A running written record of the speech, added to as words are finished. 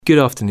Good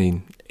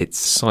afternoon, it's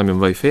Simon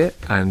Rofe here,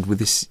 and with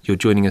this you're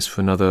joining us for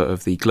another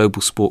of the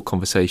Global Sport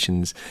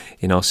Conversations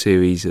in our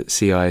series at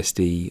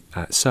CISD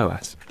at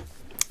SOAS.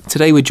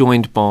 Today we're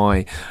joined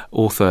by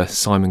author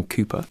Simon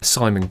Cooper.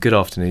 Simon, good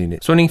afternoon.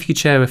 So wondering if you could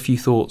share a few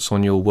thoughts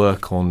on your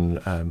work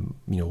on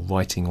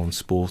writing on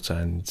sport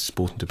and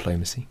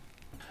diplomacy.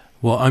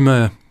 Well, I'm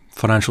a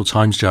Financial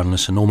Times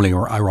journalist, and normally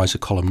I write a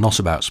column not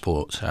about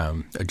sport,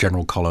 a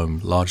general column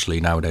largely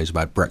nowadays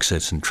about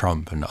Brexit and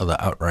Trump and other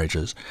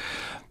outrages.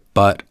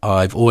 But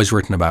I've always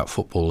written about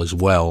football as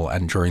well,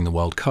 and during the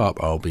World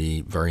Cup I'll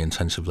be very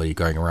intensively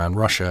going around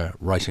Russia,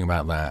 writing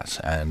about that.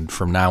 And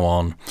from now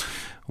on,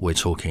 we're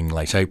talking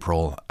late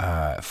April,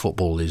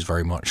 football is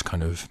very much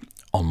kind of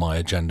on my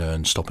agenda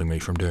and stopping me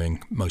from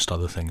doing most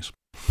other things.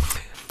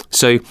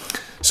 So,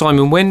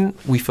 Simon, when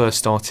we first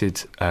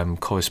started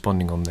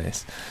corresponding on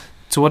this,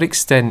 to what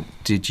extent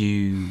did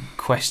you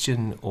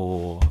question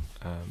or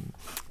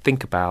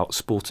think about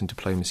sport and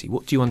diplomacy?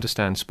 What do you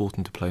understand sport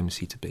and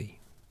diplomacy to be?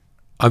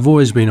 I've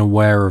always been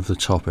aware of the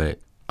topic.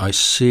 I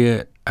see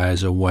it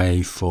as a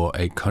way for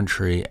a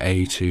country,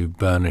 A, to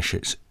burnish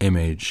its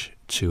image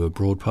to a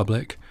broad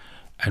public,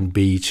 and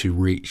B, to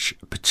reach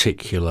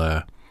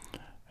particular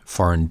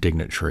foreign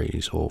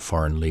dignitaries or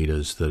foreign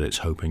leaders that it's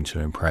hoping to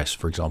impress,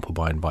 for example,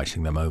 by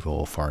inviting them over,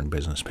 or foreign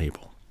business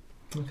people.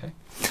 Okay.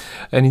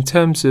 And in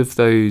terms of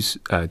those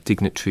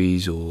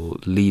dignitaries or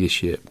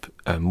leadership,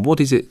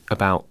 what is it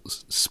about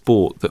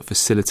sport that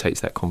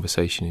facilitates that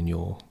conversation in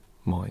your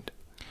mind?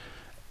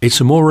 It's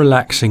a more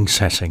relaxing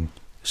setting.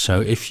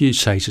 So if you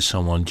say to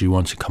someone, do you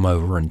want to come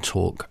over and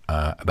talk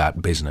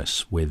about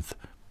business with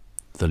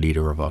the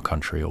leader of our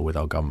country or with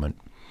our government,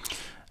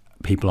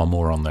 people are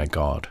more on their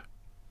guard.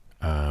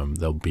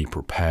 They'll be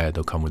prepared.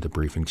 They'll come with a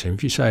briefing team.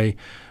 If you say,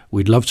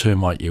 we'd love to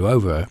invite you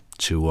over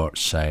to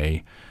watch,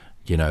 say,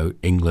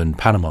 England,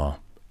 Panama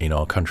in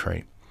our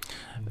country,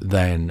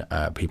 then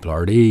people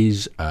are at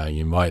ease.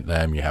 You invite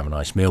them, you have a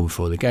nice meal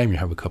before the game, you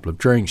have a couple of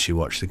drinks, you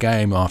watch the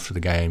game. After the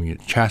game, you're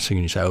chatting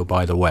and you say, oh,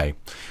 by the way,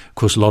 of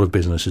course, a lot of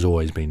business has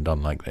always been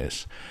done like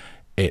this.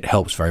 It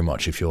helps very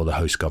much if you're the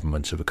host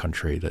government of a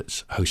country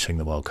that's hosting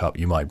the World Cup.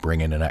 You might bring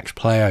in an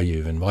ex-player,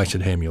 you've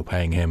invited him, you're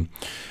paying him,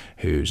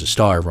 who's a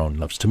star everyone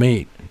loves to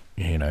meet,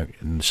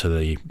 and so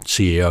the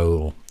CEO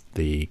or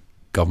the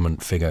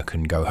government figure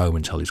can go home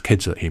and tell his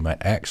kids that he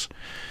met X.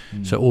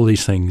 So all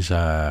these things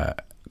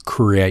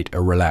create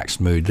a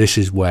relaxed mood. This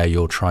is where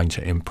you're trying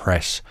to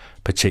impress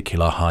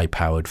particular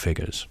high-powered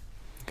figures.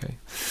 Okay.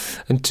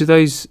 And to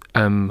those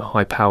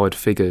high-powered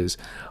figures,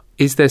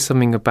 is there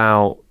something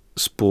about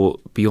sport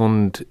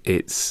beyond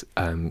its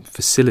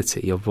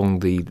facility,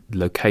 beyond the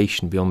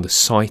location, beyond the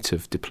site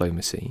of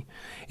diplomacy?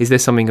 Is there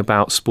something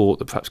about sport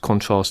that perhaps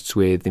contrasts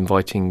with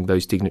inviting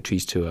those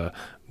dignitaries to a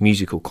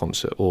musical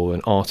concert or an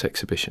art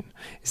exhibition?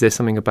 Is there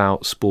something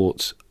about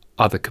sport's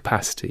other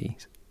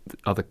capacities,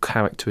 other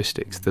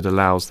characteristics that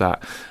allows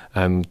that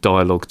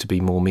dialogue to be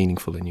more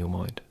meaningful in your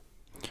mind?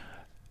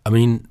 I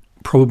mean,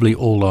 probably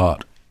all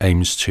art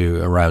aims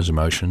to arouse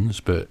emotions,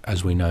 but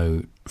as we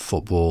know,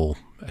 football,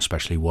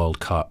 especially World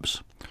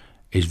Cups,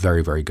 is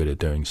very, very good at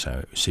doing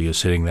so. So you're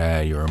sitting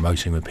there, you're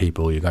emoting with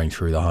people, you're going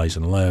through the highs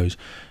and lows,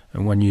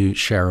 and when you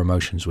share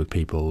emotions with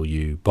people,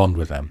 you bond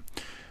with them.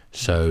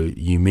 So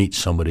you meet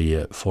somebody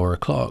at 4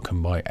 o'clock,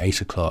 and by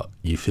 8 o'clock,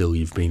 you feel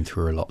you've been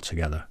through a lot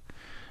together.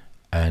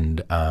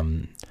 And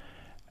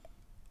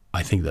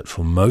I think that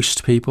for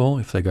most people,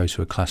 if they go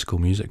to a classical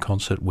music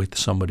concert with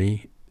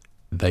somebody,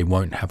 they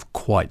won't have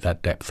quite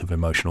that depth of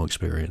emotional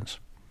experience.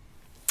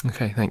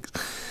 Okay, thanks.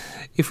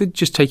 If we're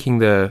just taking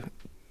the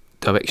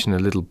direction a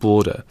little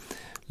broader,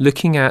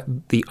 looking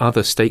at the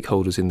other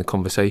stakeholders in the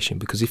conversation,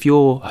 because if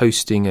you're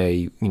hosting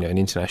an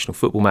international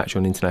football match or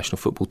an international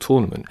football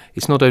tournament,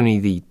 it's not only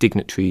the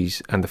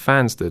dignitaries and the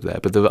fans that are there,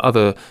 but there are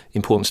other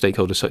important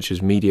stakeholders such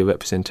as media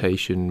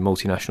representation,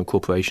 multinational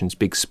corporations,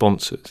 big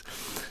sponsors.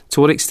 To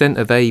what extent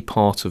are they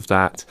part of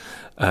that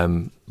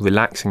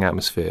relaxing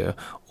atmosphere,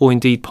 or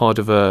indeed part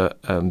of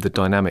the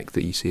dynamic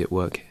that you see at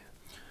work here?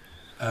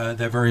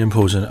 They're very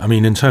important. I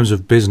mean, in terms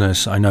of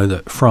business, I know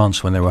that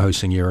France, when they were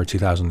hosting Euro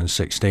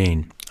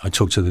 2016, I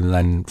talked to the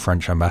then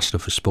French ambassador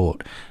for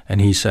sport,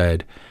 and he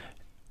said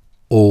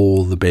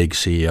all the big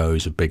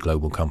CEOs of big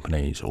global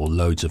companies, or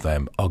loads of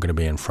them, are going to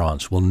be in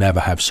France. We'll never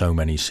have so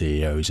many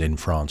CEOs in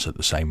France at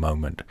the same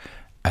moment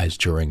as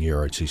during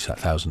Euro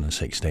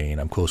 2016.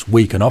 Of course,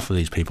 we can offer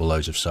these people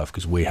loads of stuff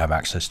because we have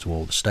access to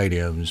all the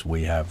stadiums,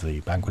 we have the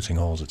banqueting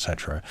halls,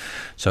 etc.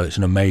 So it's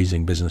an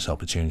amazing business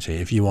opportunity.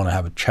 If you want to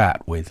have a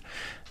chat with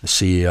the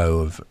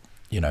CEO of,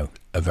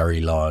 a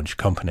very large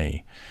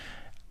company,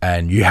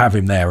 and you have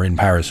him there in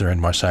Paris or in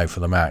Marseille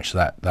for the match,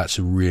 that's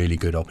a really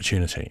good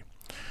opportunity.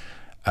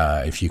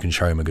 If you can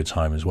show him a good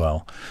time as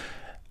well.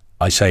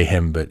 I say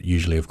him, but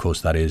usually, of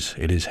course, it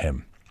is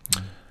him.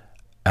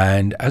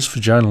 And as for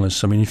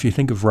journalists, I mean, if you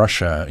think of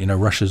Russia,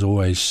 Russia's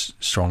always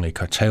strongly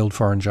curtailed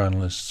foreign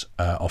journalists.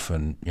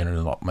 Often,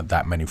 not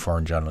that many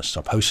foreign journalists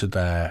are posted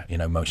there.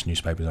 Most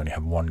newspapers only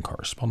have one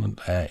correspondent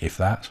there, if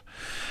that.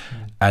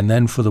 And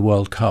then for the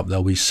World Cup,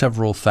 there'll be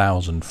several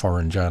thousand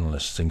foreign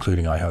journalists,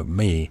 including, I hope,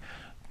 me,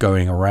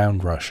 going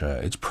around Russia.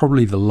 It's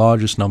probably the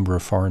largest number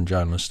of foreign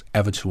journalists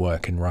ever to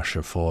work in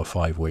Russia for a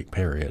 5-week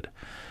period.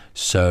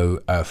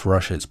 So for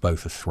Russia, it's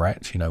both a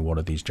threat, what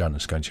are these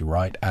journalists going to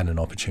write, and an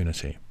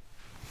opportunity.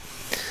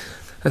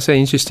 That's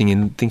very interesting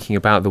in thinking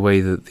about the way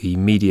that the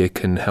media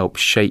can help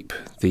shape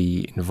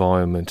the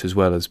environment as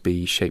well as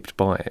be shaped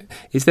by it.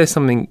 Is there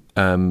something,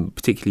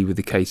 particularly with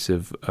the case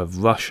of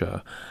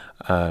Russia,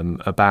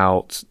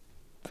 about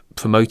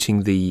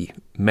promoting the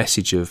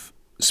message of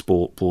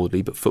sport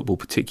broadly, but football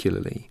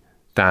particularly,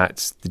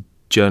 that the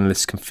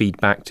journalists can feed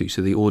back to,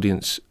 so the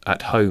audience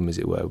at home, as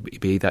it were,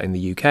 be that in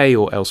the UK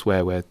or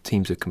elsewhere where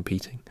teams are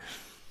competing?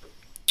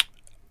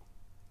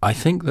 I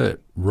think that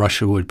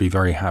Russia would be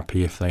very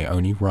happy if they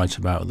only write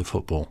about the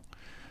football.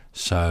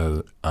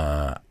 So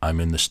I'm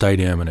in the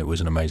stadium and it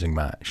was an amazing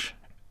match.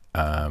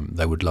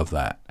 They would love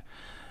that.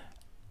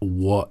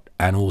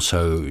 And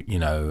also,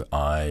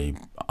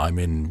 I'm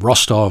in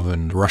Rostov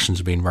and the Russians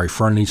have been very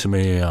friendly to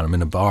me. And I'm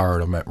in a bar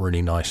and I've met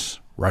really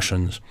nice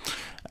Russians,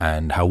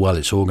 and how well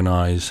it's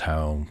organized,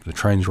 how the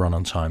trains run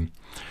on time.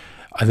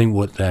 I think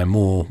what they're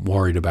more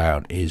worried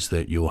about is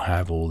that you'll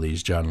have all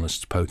these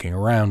journalists poking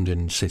around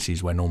in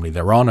cities where normally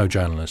there are no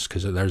journalists,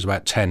 because there's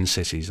about 10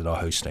 cities that are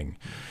hosting.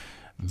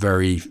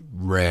 Very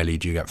rarely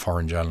do you get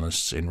foreign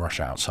journalists in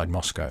Russia outside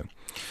Moscow.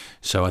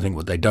 So I think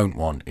what they don't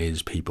want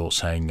is people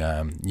saying,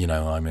 I'm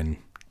in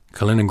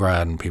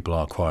Kaliningrad and people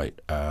are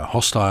quite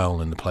hostile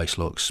and the place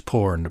looks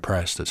poor and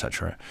depressed,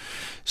 etc.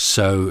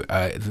 So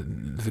I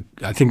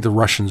think the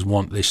Russians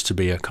want this to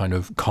be a kind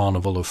of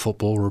carnival of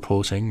football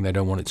reporting. They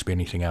don't want it to be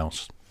anything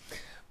else.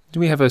 Do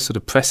we have a sort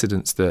of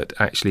precedence that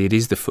actually it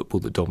is the football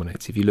that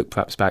dominates? If you look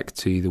perhaps back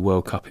to the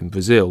World Cup in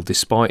Brazil,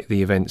 despite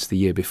the events the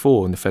year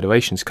before and the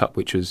Federations Cup,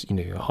 which was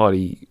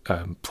highly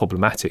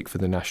problematic for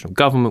the national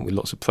government with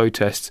lots of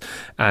protests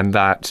and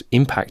that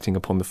impacting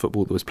upon the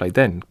football that was played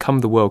then, come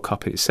the World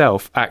Cup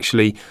itself,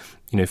 actually,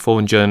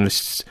 foreign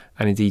journalists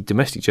and indeed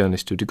domestic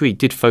journalists to a degree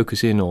did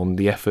focus in on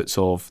the efforts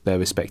of their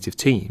respective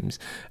teams.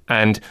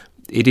 And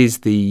it is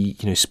the,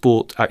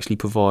 sport actually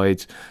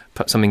provides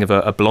perhaps something of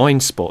a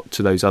blind spot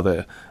to those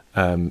other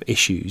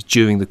issues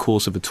during the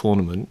course of a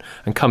tournament,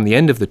 and come the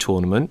end of the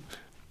tournament,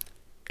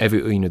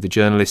 the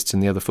journalists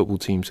and the other football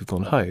teams have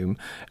gone home,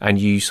 and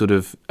you sort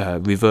of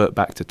revert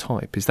back to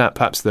type. Is that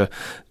perhaps the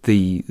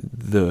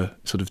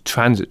sort of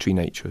transitory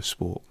nature of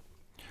sport?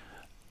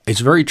 It's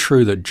very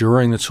true that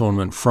during the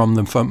tournament, from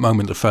the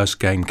moment the first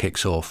game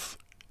kicks off,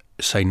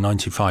 say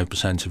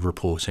 95% of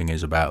reporting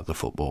is about the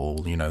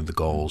football, the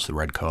goals, the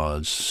red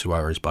cards,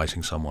 Suarez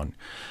biting someone.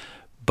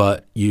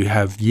 But you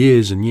have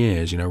years and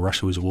years,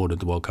 Russia was awarded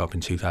the World Cup in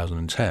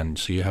 2010,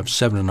 so you have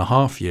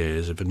 7.5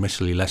 years of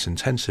admittedly less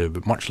intensive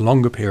but much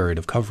longer period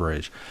of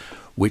coverage,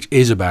 which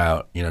is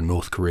about,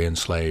 North Korean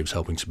slaves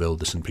helping to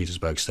build the St.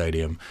 Petersburg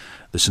Stadium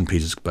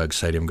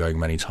going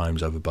many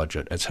times over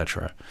budget,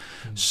 etc.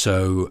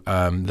 So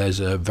there's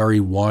a very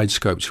wide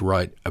scope to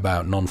write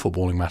about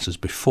non-footballing matters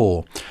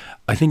before.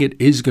 I think it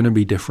is going to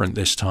be different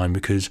this time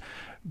because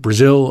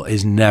Brazil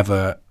is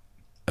never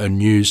a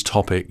news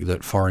topic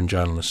that foreign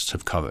journalists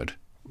have covered,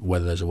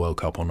 whether there's a World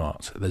Cup or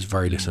not. There's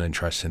very little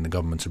interest in the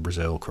government of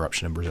Brazil,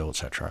 corruption in Brazil,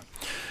 etc.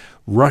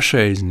 Russia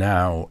is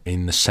now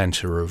in the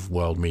center of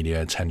world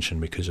media attention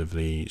because of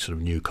the sort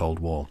of new Cold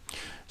War.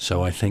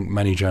 So I think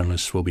many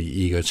journalists will be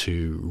eager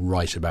to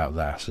write about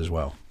that as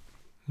well.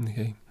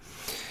 Okay.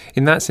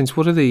 In that sense,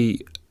 what are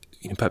the,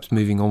 perhaps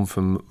moving on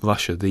from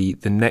Russia, the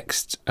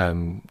next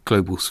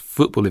global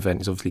football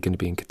event is obviously going to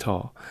be in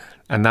Qatar.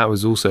 And that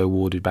was also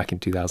awarded back in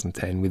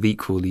 2010 with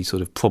equally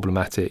sort of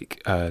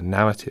problematic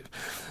narrative.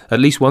 At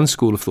least one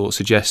school of thought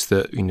suggests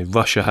that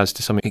Russia has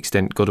to some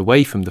extent got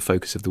away from the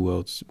focus of the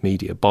world's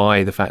media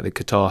by the fact that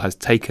Qatar has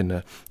taken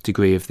a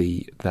degree of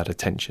that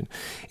attention.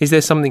 Is there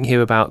something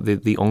here about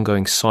the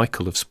ongoing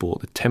cycle of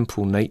sport, the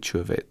temporal nature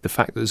of it, the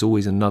fact that there's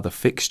always another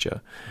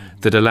fixture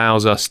that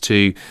allows us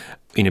to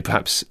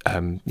perhaps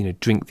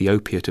drink the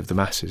opiate of the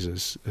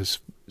masses as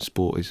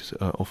sport is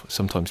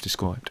sometimes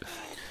described?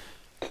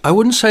 I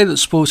wouldn't say that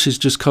sports is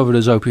just covered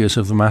as opiate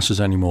of the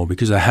masses anymore,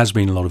 because there has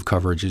been a lot of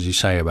coverage, as you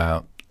say,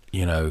 about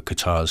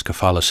Qatar's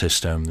kafala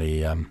system,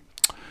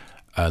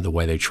 the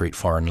way they treat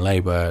foreign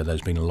labour.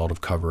 There's been a lot of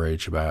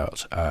coverage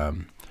about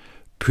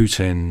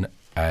Putin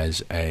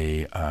as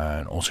an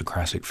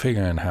autocratic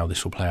figure and how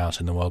this will play out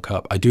in the World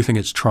Cup. I do think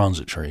it's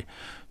transitory.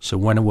 So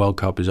when a World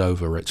Cup is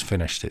over, it's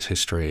finished, it's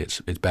history,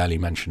 it's barely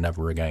mentioned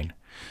ever again.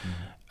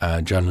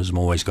 Journalism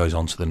always goes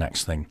on to the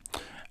next thing.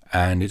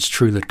 And it's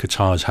true that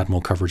Qatar has had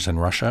more coverage than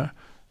Russia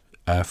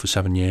for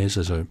 7 years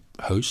as a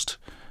host,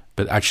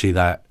 but actually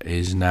that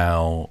is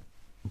now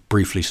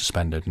briefly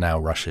suspended. Now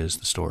Russia is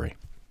the story.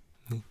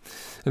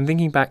 And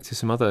thinking back to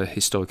some other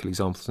historical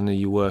examples, I know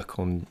you work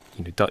on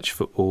Dutch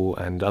football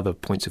and other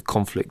points of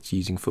conflict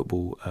using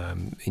football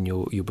in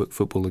your book,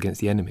 Football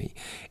Against the Enemy.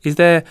 Is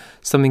there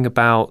something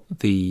about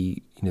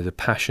the the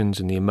passions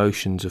and the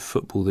emotions of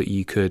football that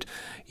you could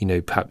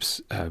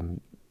perhaps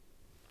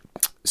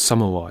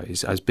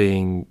summarise as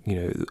being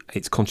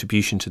its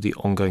contribution to the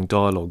ongoing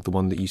dialogue, the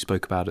one that you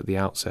spoke about at the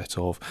outset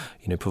of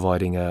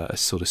providing a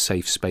sort of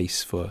safe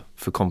space for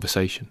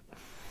conversation?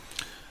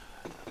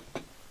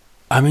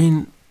 I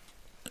mean,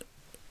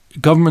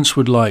 governments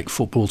would like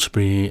football to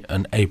be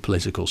an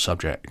apolitical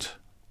subject.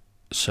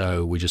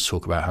 So we just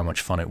talk about how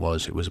much fun it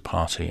was a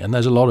party. And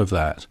there's a lot of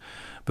that.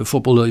 But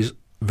football is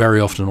very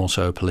often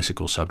also a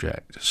political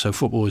subject. So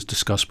football is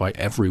discussed by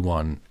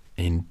everyone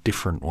in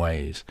different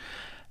ways.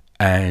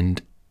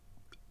 And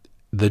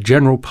the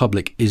general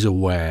public is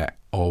aware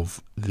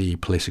of the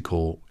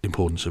political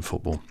importance of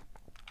football.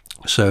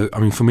 So, I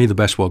mean, for me, the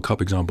best World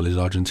Cup example is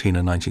Argentina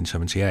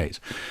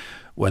 1978.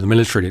 Where the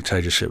military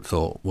dictatorship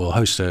thought, we'll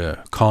host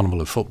a carnival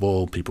of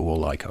football, people will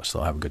like us,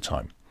 they'll have a good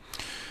time.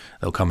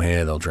 They'll come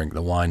here, they'll drink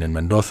the wine in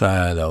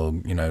Mendoza, they'll,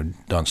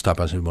 dance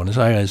tapas in Buenos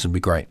Aires and be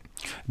great.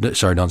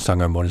 Dance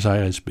tango in Buenos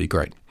Aires, be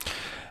great.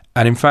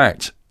 And in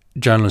fact,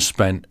 journalists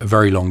spent a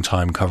very long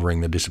time covering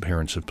the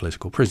disappearance of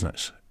political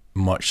prisoners,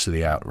 much to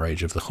the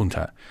outrage of the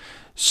junta.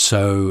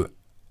 So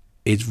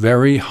it's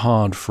very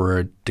hard for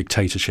a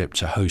dictatorship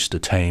to host a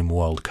tame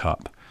World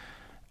Cup.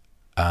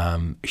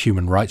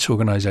 Human rights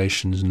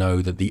organizations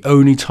know that the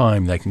only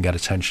time they can get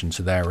attention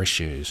to their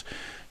issues,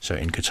 so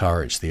in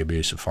Qatar it's the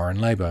abuse of foreign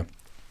labor,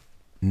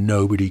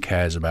 nobody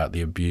cares about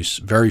the abuse.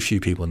 Very few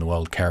people in the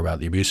world care about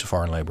the abuse of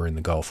foreign labor in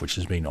the Gulf, which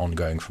has been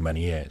ongoing for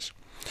many years.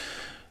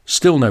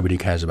 Still nobody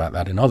cares about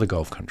that in other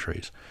Gulf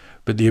countries.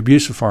 But the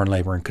abuse of foreign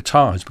labor in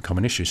Qatar has become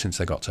an issue since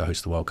they got to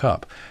host the World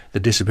Cup. The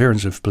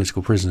disappearance of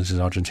political prisoners in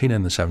Argentina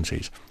in the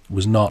 70s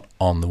was not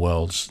on the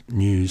world's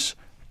news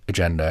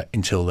agenda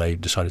until they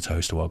decided to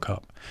host a World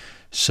Cup.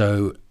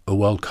 So a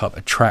World Cup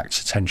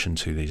attracts attention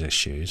to these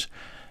issues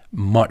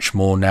much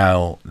more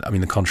now. I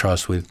mean, the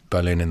contrast with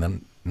Berlin in the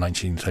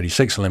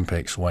 1936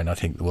 Olympics, when I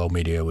think the world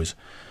media was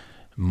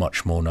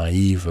much more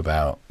naive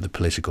about the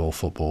political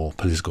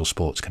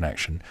sports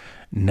connection.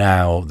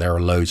 Now there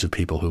are loads of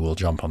people who will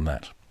jump on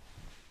that.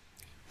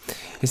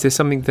 Is there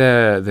something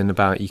there then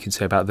you could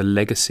say about the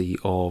legacy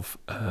of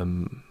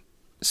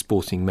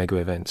sporting mega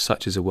events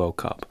such as a World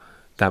Cup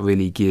that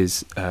really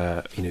gives,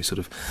 sort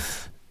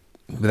of,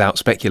 without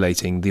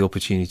speculating, the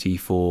opportunity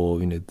for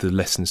the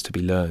lessons to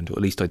be learned, or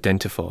at least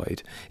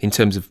identified, in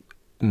terms of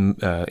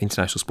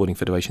international sporting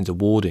federations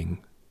awarding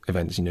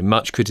events?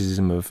 Much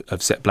criticism of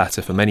Sepp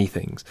Blatter for many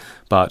things,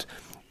 but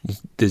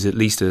there's at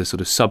least a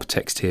sort of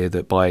subtext here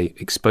that by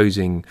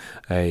exposing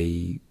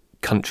a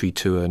country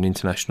to an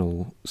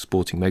international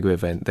sporting mega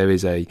event, there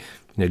is a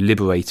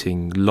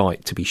liberating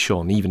light to be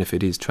shone, even if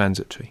it is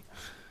transitory.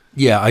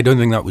 Yeah, I don't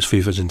think that was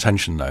FIFA's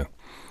intention, though.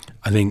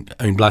 I mean,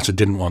 Blatter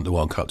didn't want the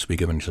World Cup to be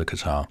given to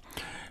Qatar,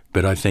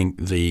 but I think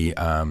the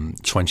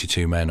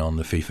 22 men on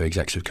the FIFA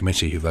Executive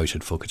Committee who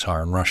voted for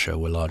Qatar and Russia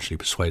were largely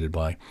persuaded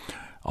by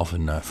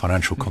often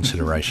financial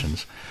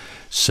considerations.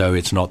 So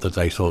it's not that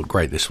they thought,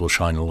 great, this will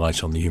shine a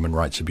light on the human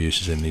rights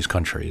abuses in these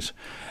countries.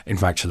 In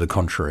fact, to the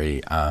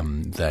contrary,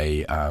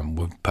 they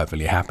were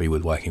perfectly happy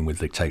with working with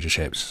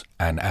dictatorships.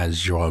 And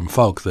as Jerome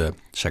Falk, the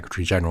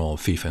Secretary General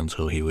of FIFA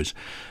until he was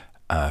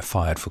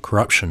fired for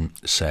corruption,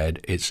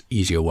 said it's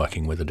easier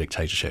working with a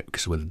dictatorship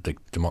because with a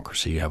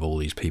democracy you have all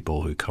these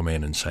people who come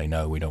in and say,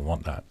 no, we don't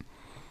want that.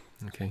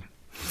 Okay.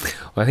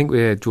 Well, I think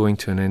we're drawing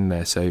to an end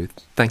there. So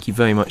thank you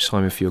very much,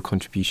 Simon, for your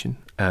contribution.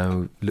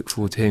 Look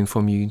forward to hearing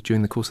from you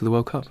during the course of the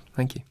World Cup.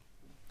 Thank you.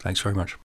 Thanks very much.